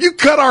you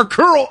cut our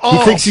curl off.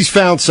 He thinks he's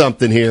found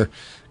something here.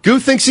 Goo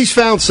thinks he's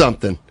found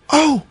something.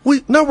 Oh,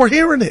 we're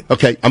hearing it.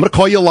 Okay, I'm going to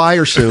call you a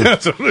liar soon.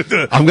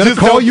 I'm going to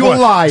call you a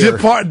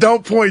liar.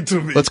 Don't point to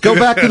me. Let's go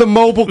back to the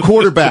mobile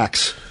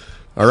quarterbacks.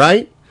 All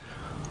right?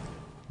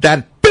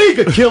 That big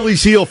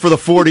Achilles heel for the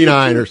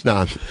 49ers.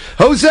 Nah.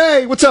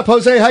 Jose, what's up,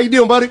 Jose? How you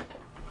doing, buddy?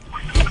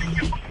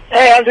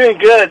 Hey, I'm doing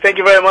good. Thank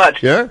you very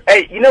much. Yeah?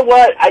 Hey, you know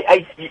what?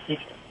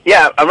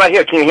 Yeah, I'm right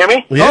here. Can you hear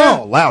me?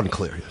 Yeah. Oh, loud and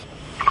clear.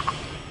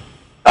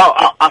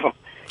 Oh, awesome.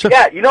 Sure.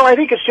 Yeah, I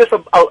think it's just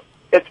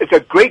it's a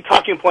great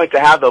talking point to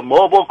have the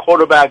mobile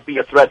quarterback be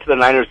a threat to the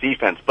Niners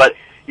defense. But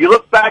you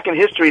look back in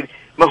history,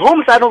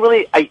 Mahomes,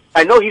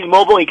 I know he's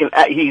mobile, he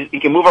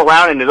can move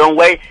around in his own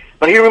way,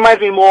 but he reminds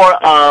me more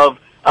of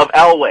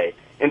Elway.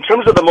 In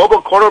terms of the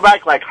mobile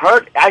quarterback like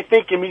Hurt, I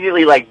think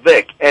immediately like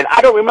Vic. And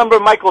I don't remember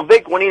Michael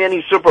Vick winning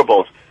any Super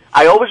Bowls.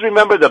 I always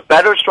remember the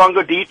better,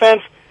 stronger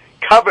defense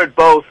covered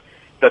both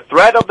the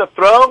threat of the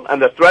throw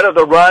and the threat of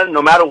the run,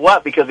 no matter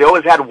what, because they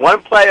always had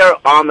one player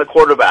on the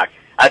quarterback.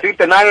 I think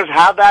the Niners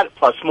have that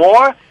plus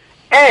more,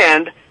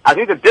 and I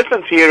think the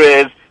difference here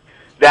is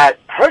that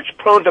Hurt's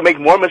prone to make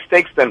more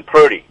mistakes than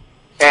Purdy.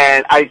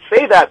 And I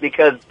say that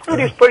because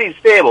Purdy's pretty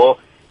stable,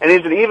 and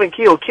he's an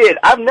even-keeled kid.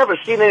 I've never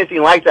seen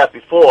anything like that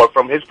before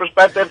from his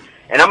perspective,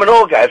 and I'm an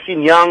old guy. I've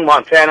seen Young,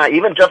 Montana,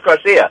 even Jeff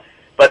Garcia.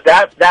 But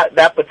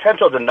that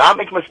potential to not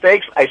make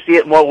mistakes, I see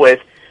it more with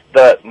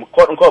the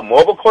quote-unquote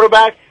mobile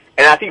quarterback,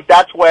 and I think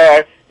that's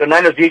where the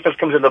Niners defense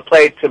comes into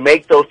play to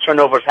make those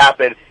turnovers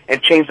happen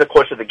and change the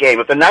course of the game.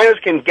 If the Niners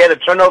can get a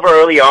turnover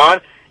early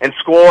on and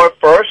score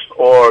first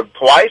or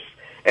twice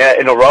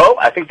in a row,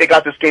 I think they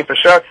got this game for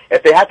sure.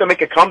 If they have to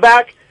make a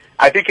comeback,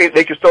 I think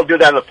they can still do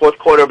that in the fourth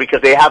quarter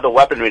because they have the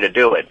weaponry to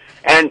do it.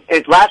 And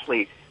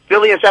lastly,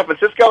 Philly and San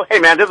Francisco, hey,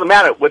 man, it doesn't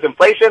matter. With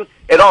inflation,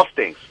 it all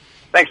stinks.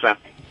 Thanks, man.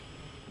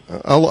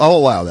 I'll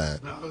allow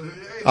that.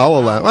 I'll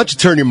allow it. Why don't you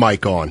turn your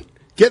mic on?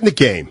 Get in the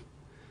game.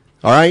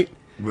 All right?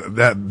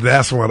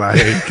 That's what I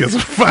hate.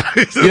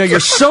 Cause you're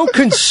so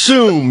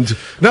consumed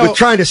with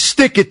trying to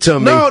stick it to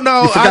me. No,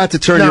 you forgot to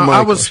turn your mic on.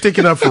 I was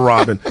sticking up for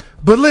Robin.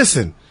 But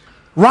listen,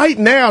 right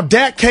now,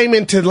 Dak came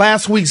into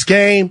last week's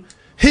game.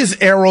 His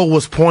arrow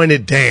was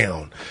pointed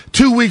down.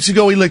 2 weeks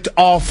ago, he looked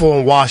awful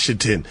in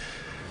Washington.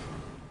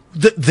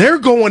 They're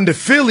going to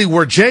Philly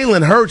where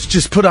Jalen Hurts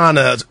just put on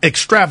an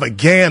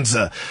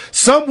extravaganza.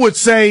 Some would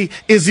say,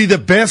 is he the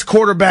best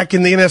quarterback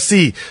in the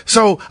NFC?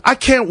 So I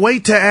can't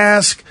wait to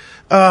ask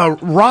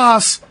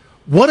Ross,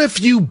 what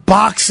if you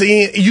box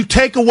in, you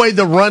take away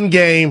the run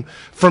game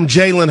from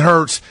Jalen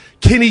Hurts?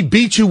 Can he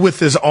beat you with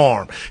his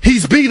arm?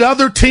 He's beat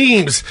other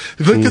teams.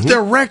 Look at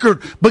their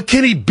record. But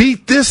can he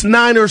beat this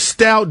Niners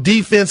stout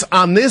defense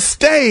on this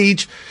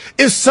stage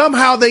if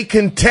somehow they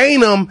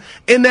contain him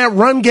and that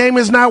run game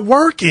is not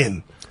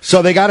working?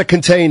 So they got to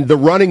contain the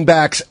running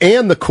backs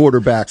and the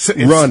quarterbacks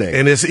running.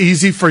 And it's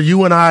easy for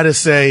you and I to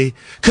say,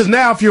 because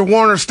now if you're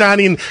Warner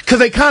Steiny, because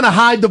they kind of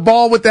hide the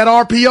ball with that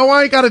RPO,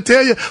 I ain't got to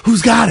tell you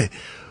who's got it.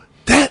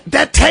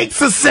 That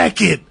takes a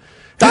second.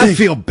 I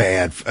feel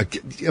bad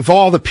of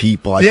all the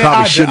people. I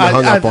probably shouldn't have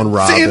hung up on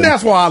Robin. See, and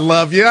that's why I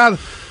love you.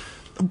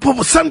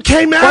 But something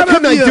came out of you. Why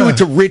couldn't I do it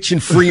to Rich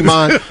and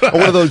Fremont or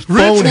one of those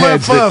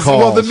boneheads that calls?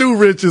 Well, the new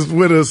Rich is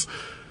with us.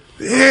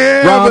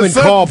 Yeah, Robin,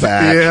 call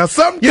back. Yeah,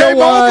 something came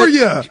over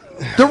you.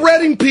 The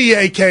Reading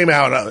PA came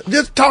out of it.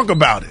 Just talk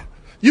about it.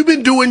 You've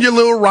been doing your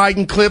little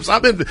writing clips.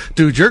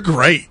 Dude, you're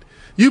great.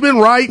 You've been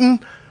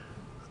writing.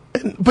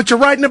 But you're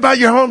writing about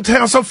your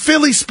hometown, so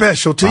Philly's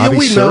special to you.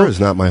 We know is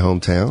not my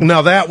hometown.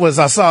 No,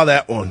 I saw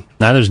that one.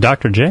 Now there's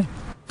Dr. J.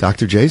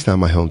 Dr. J's not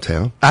my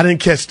hometown. I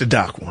didn't catch the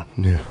Doc one.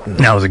 Yeah.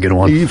 That was a good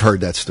one. You've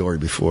heard that story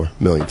before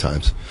a million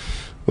times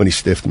when he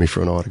stiffed me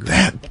for an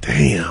autograph.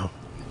 Damn.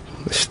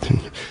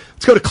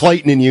 Let's go to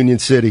Clayton in Union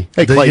City.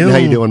 Hey, The Clayton, how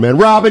you Union. doing, man?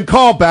 Robin,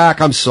 call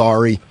back. I'm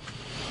sorry.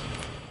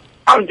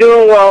 I'm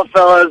doing well,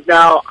 fellas.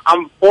 Now,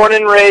 I'm born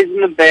and raised in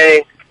the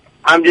Bay.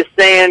 I'm just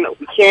saying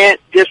we can't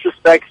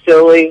disrespect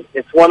Philly.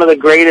 It's one of the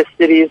greatest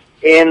cities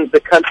in the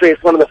country.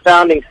 It's one of the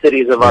founding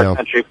cities of our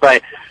country.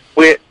 But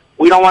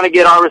we don't want to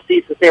get our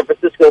receipts to San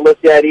Francisco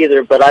looked at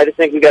either. But I just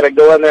think we got to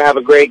go in there, have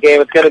a great game.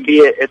 It's going to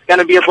be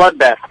a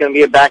bloodbath. It's going to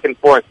be a back and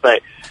forth.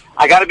 But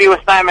I got to be with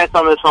Steinmetz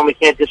on this one. We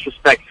can't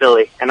disrespect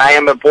Philly. And I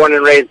am a born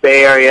and raised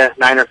Bay Area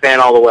Niner fan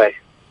all the way.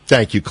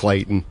 Thank you,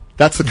 Clayton.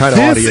 That's the kind of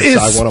audience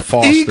I want to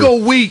foster.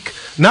 Eagle Week.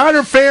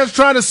 Niner fans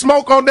trying to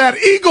smoke on that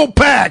Eagle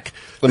pack.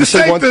 This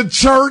ain't the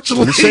church league.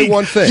 Let me say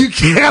one thing.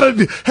 You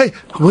gotta. Hey,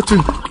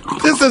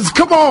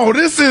 come on.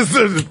 This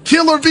is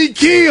Killer be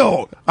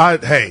killed. I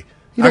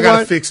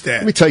gotta fix that.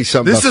 Let me tell you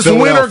something. This about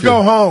is win or Philadelphia.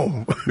 go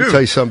home. Let me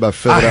tell you something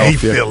about I hate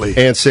Philadelphia Philly.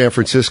 and San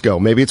Francisco.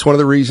 Maybe it's one of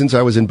the reasons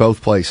I was in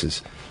both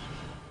places.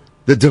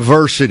 The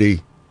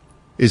diversity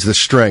is the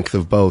strength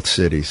of both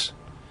cities.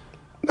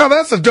 No,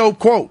 that's a dope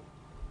quote.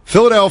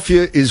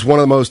 Philadelphia is one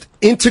of the most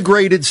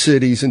integrated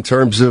cities in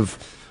terms of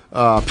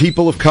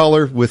people of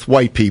color with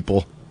white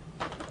people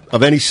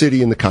of any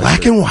city in the country.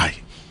 Black and white.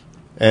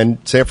 And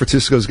San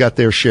Francisco's got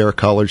their share of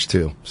colors,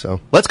 too.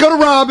 So let's go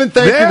to Robin.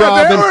 Thank you, There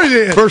Robin. it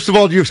is. First of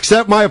all, do you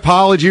accept my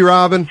apology,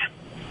 Robin?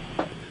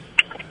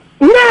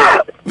 No,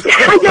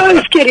 I know I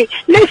was kidding.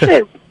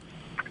 Listen,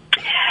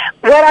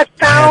 what I Had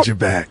found your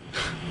back.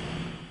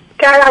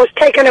 that I was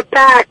taken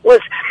aback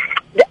was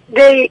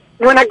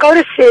when I go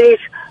to cities,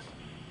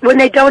 when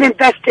they don't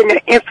invest in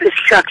their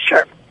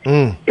infrastructure,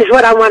 is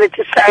what I wanted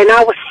to say. And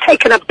I was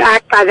taken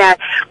aback by that.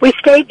 We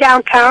stayed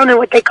downtown in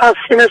what they call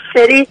Center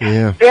City.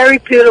 Yeah. Very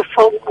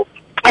beautiful.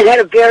 I had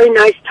a very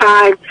nice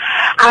time.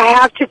 I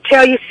have to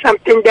tell you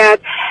something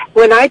that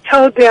when I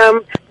told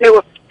them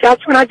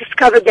that's when I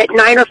discovered that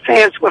Niner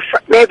fans were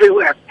from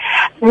everywhere.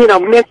 You know,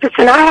 Memphis,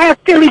 and I had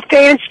Philly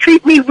fans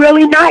treat me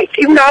really nice,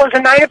 even though I was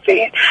a Niner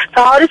fan.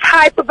 So all this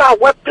hype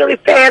about what Philly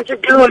fans are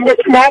doing, this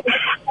and that.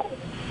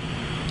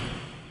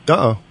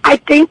 Uh-oh. I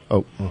think.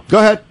 Oh, go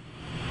ahead.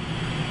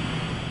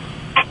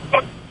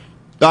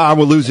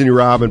 We're losing you,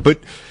 Robin. But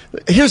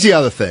here's the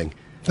other thing.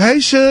 Hey,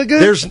 sugar.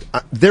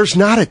 There's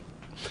not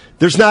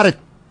a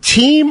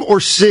team or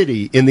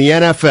city in the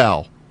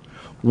NFL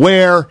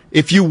where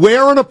if you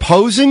wear an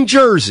opposing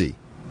jersey,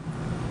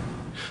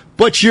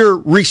 but you're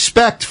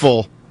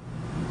respectful,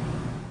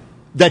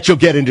 that you'll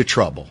get into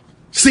trouble.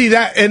 See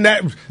that, and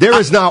that there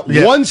is not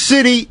one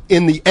city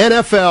in the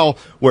NFL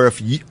where if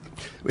you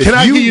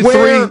give you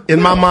three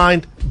in my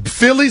mind?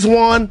 Philly's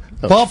one,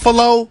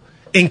 Buffalo,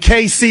 and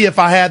KC if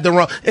I had the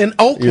wrong. And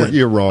Oakland.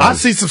 You're wrong. I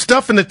see some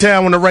stuff in the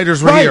town when the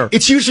Raiders were here.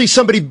 It's usually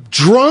somebody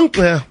drunk,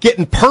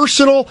 getting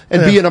personal,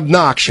 and being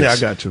obnoxious. Yeah, I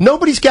got you.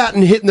 Nobody's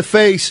gotten hit in the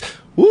face.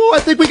 Ooh, I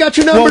think we got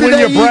your number when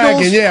today, you're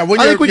bragging, Eagles.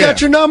 I think we got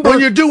your number. When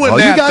you're doing that,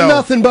 that, you got though,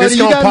 nothing, buddy. it's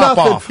You gonna got pop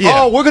nothing. off.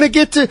 Yeah. Oh, we're gonna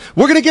get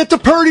to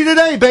Purdy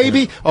today,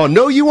 baby. Oh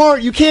no, you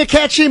aren't. You can't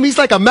catch him. He's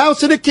like a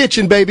mouse in a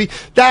kitchen, baby.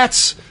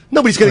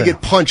 Nobody's gonna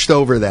get punched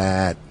over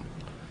that.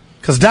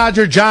 Because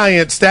Dodger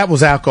Giants, that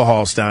was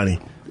alcohol,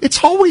 Steiny.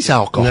 It's always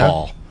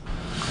alcohol.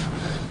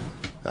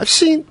 I've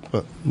seen.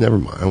 Well, never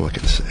mind. I'm not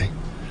gonna say.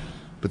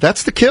 But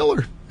that's the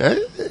killer.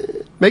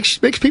 Makes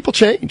people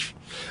change.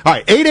 All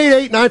right,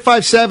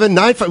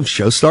 888-957-95.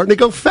 Show's starting to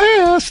go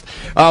fast.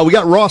 We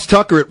got Ross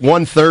Tucker at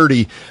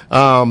 1:30.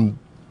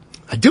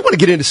 I do want to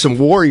get into some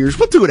Warriors.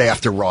 We'll do it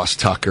after Ross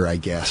Tucker, I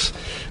guess.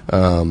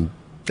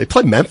 They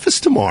play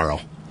Memphis tomorrow.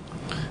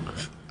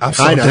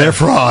 I know, they're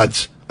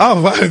frauds.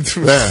 Oh,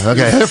 yeah,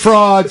 okay, they're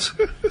frauds.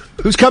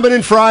 Who's coming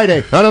in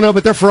Friday? I don't know,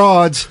 but they're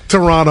frauds.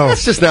 Toronto.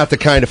 That's just not the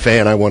kind of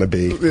fan I want to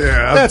be.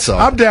 Yeah, that's all.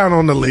 I'm down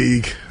on the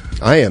league.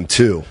 I am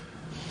too.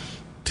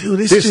 Dude,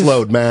 this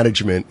load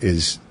management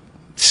is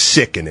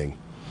sickening.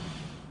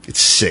 It's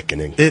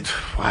sickening.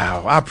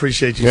 Wow, I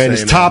appreciate you saying that.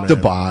 And it's top to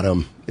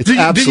bottom. It's do you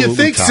absolutely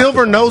think top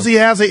Silver to knows he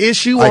has an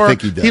issue, or I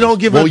think he does. He don't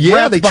give well, a yeah,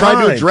 breath they behind?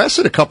 tried to address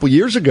it a couple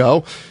years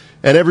ago,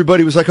 and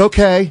everybody was like,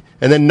 okay.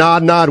 And then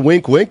nod,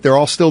 wink, wink. They're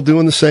all still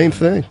doing the same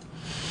thing.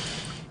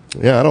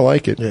 Yeah, I don't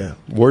like it. Yeah.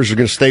 Warriors are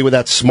going to stay with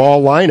that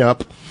small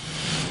lineup.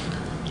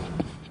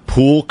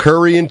 Poole,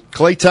 Curry, and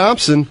Klay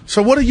Thompson.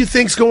 So what do you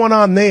think's going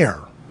on there?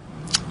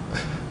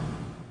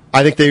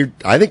 I think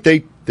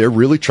they're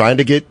really trying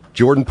to get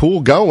Jordan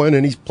Poole going,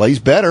 and he plays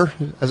better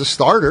as a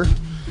starter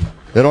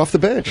than off the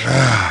bench.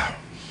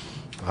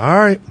 All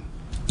right.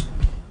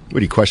 What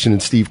are you questioning,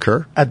 Steve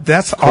Kerr?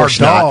 That's our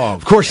dog.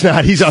 Of course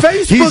not. He's a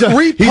Facebook he's a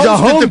reposted the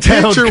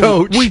hometown picture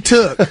coach. we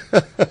took.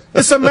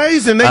 It's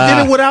amazing. They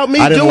did it without me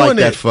I didn't doing like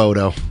it. that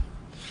photo.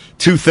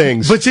 Two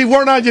things. But you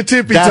weren't on your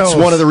tippy toes. That's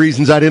one of the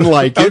reasons I didn't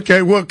like it.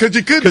 Okay, well, because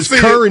you couldn't see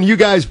Kerr it. and you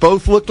guys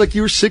both looked like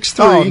you were 6'3".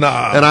 Oh,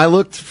 nah. And I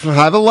looked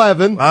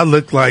 5'11". I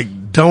looked like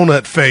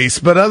donut face.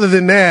 But other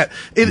than that,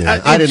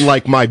 I didn't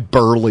like my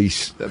burly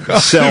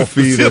self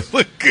either. You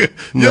look good.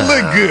 You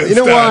look good. You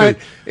know Steiny. what?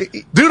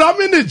 Dude,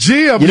 I'm in the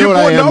gym. You know what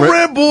I am? No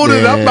Red Bull,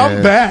 and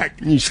I'm back.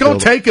 It's going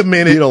to take a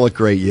minute. You don't look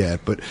great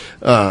yet, but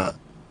well,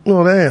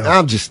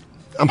 damn.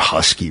 I'm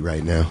husky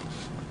right now.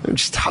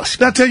 Just husk.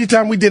 Did I tell you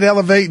time we did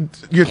Elevate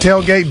Your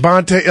Tailgate?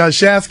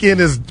 Shasky and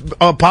his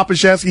Papa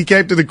Shasky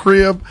came to the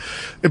crib,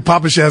 and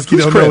Papa Shasky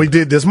don't know he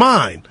did this.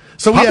 Mine.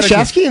 So Papa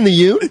Shasky in the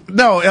U?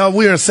 No,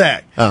 we were in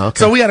Sac. Oh, okay.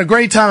 So we had a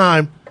great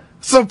time.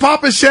 So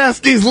Papa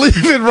Shasky's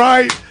leaving,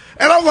 right?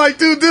 And I'm like,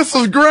 dude, this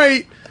was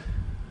great.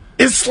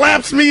 It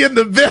slaps me in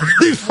the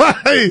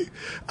belly.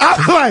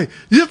 I'm like,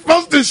 you're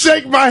supposed to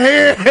shake my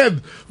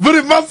hand, but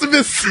it must have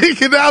been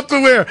sinking out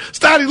to where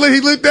Steiny, he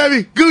looked at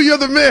me, Goo, you're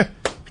the man.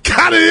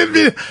 Kind of hit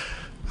me.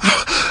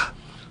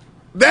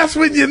 That's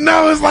when you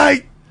know it's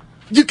like,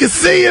 you can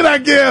see it, I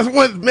guess.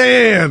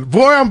 Man,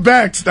 boy, I'm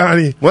back,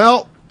 Steiny.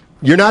 Well,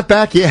 you're not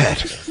back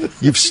yet.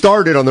 You've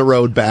started on the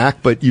road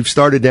back, but you've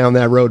started down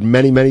that road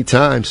many, many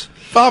times.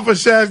 Papa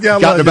Shasky, I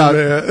love you,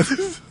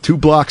 man. 2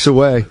 blocks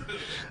away.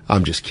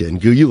 I'm just kidding.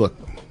 Goo, you look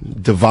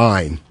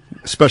divine,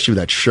 especially with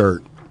that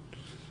shirt.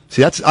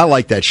 See, I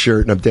like that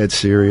shirt, and I'm dead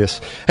serious.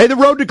 Hey, the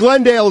Road to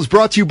Glendale is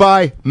brought to you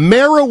by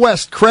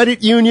Mara-West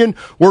Credit Union,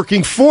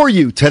 working for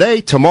you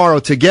today, tomorrow,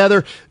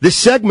 together. This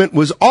segment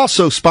was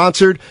also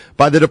sponsored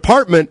by the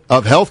Department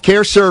of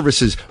Healthcare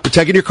Services. We're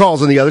taking your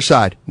calls on the other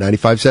side.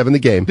 95.7 The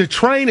Game. The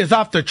train is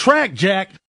off the track, Jack.